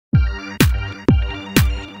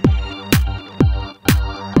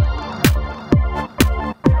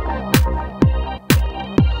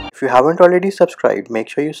If you haven't already subscribed, make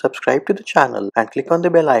sure you subscribe to the channel and click on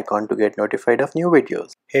the bell icon to get notified of new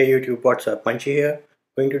videos. Hey YouTube, what's up? Munchy here.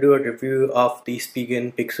 Going to do a review of the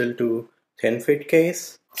Spigen Pixel 2 thin fit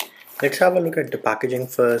case. Let's have a look at the packaging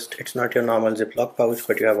first. It's not your normal Ziploc pouch,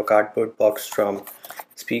 but you have a cardboard box from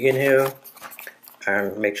Spigen here,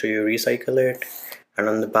 and make sure you recycle it. And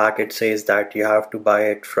on the back it says that you have to buy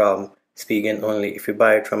it from Spigen only. If you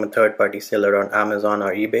buy it from a third-party seller on Amazon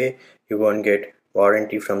or eBay, you won't get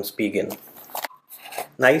warranty from Spigen.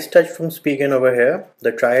 Nice touch from Spigen over here.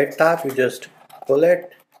 The Triad tab, you just pull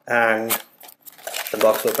it and the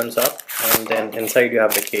box opens up, and then inside you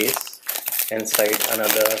have the case, inside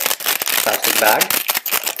another plastic bag.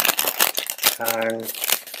 And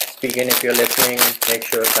Spigen, if you're listening, make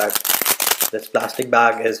sure that this plastic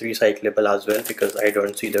bag is recyclable as well, because I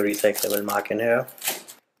don't see the recyclable mark in here.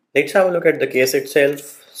 Let's have a look at the case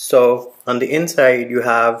itself. So on the inside you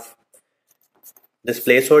have this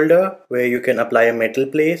placeholder where you can apply a metal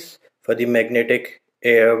place for the magnetic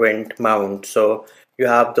air vent mount. So you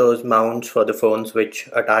have those mounts for the phones which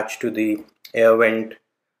attach to the air vent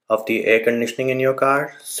of the air conditioning in your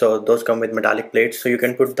car. So those come with metallic plates, so you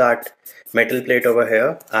can put that metal plate over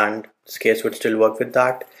here and this case would still work with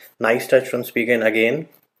that. Nice touch from Spigen again.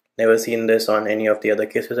 Never seen this on any of the other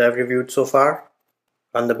cases I've reviewed so far.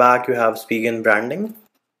 On the back you have Spigen branding.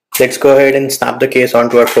 Let's go ahead and snap the case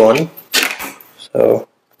onto our phone. So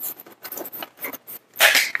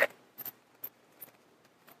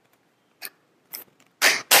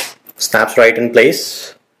snaps right in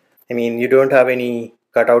place. I mean, you don't have any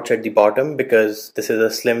cutouts at the bottom because this is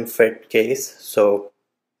a slim fit case, so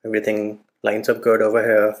everything lines up good over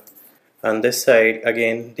here. On this side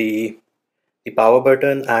again, the power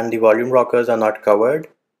button and the volume rockers are not covered,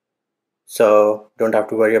 so don't have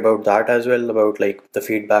to worry about that as well, about like the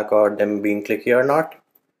feedback or them being clicky or not.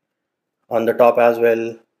 On the top as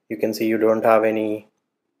well, you can see you don't have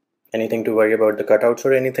anything to worry about the cutouts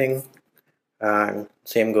or anything, and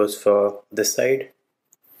same goes for this side.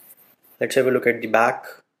 Let's have a look at the back.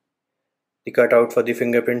 The cutout for the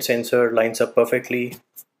fingerprint sensor lines up perfectly.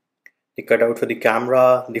 The cutout for the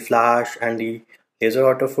camera, the flash and the laser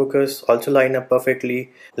autofocus also line up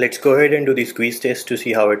perfectly. Let's go ahead and do the squeeze test to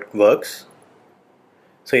see how it works.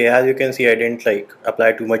 So yeah, as you can see, I didn't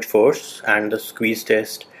apply too much force and the squeeze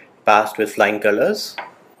test passed with flying colors.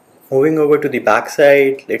 Moving over to the back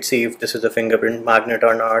side, let's see if this is a fingerprint magnet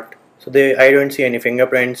or not. So I don't see any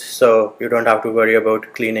fingerprints, so you don't have to worry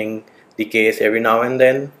about cleaning the case every now and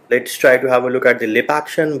then. Let's try to have a look at the lip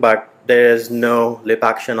action, but there is no lip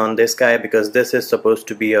action on this guy because this is supposed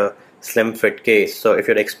to be a slim fit case. So if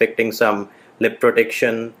you're expecting some lip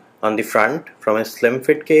protection on the front from a slim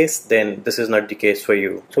fit case, then this is not the case for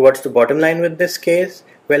you. So what's the bottom line with this case?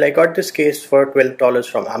 Well, I got this case for $12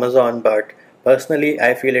 from Amazon, but personally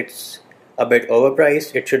I feel it's a bit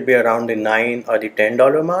overpriced. It should be around the $9 or the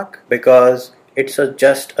 $10 mark because it's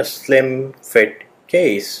just a slim fit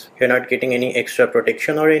case. You're not getting any extra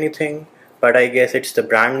protection or anything, but I guess it's the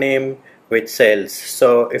brand name which sells.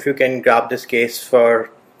 So if you can grab this case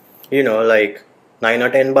for, like $9 or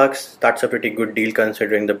 $10, that's a pretty good deal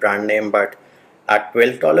considering the brand name. But at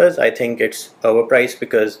 $12, I think it's overpriced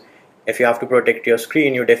because if you have to protect your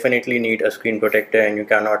screen, you definitely need a screen protector, and you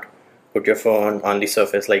cannot put your phone on the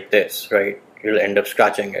surface like this, right? You'll end up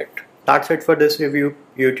scratching it. That's it for this review,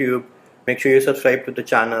 YouTube. Make sure you subscribe to the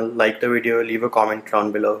channel, like the video, leave a comment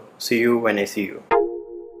down below. See you when I see you.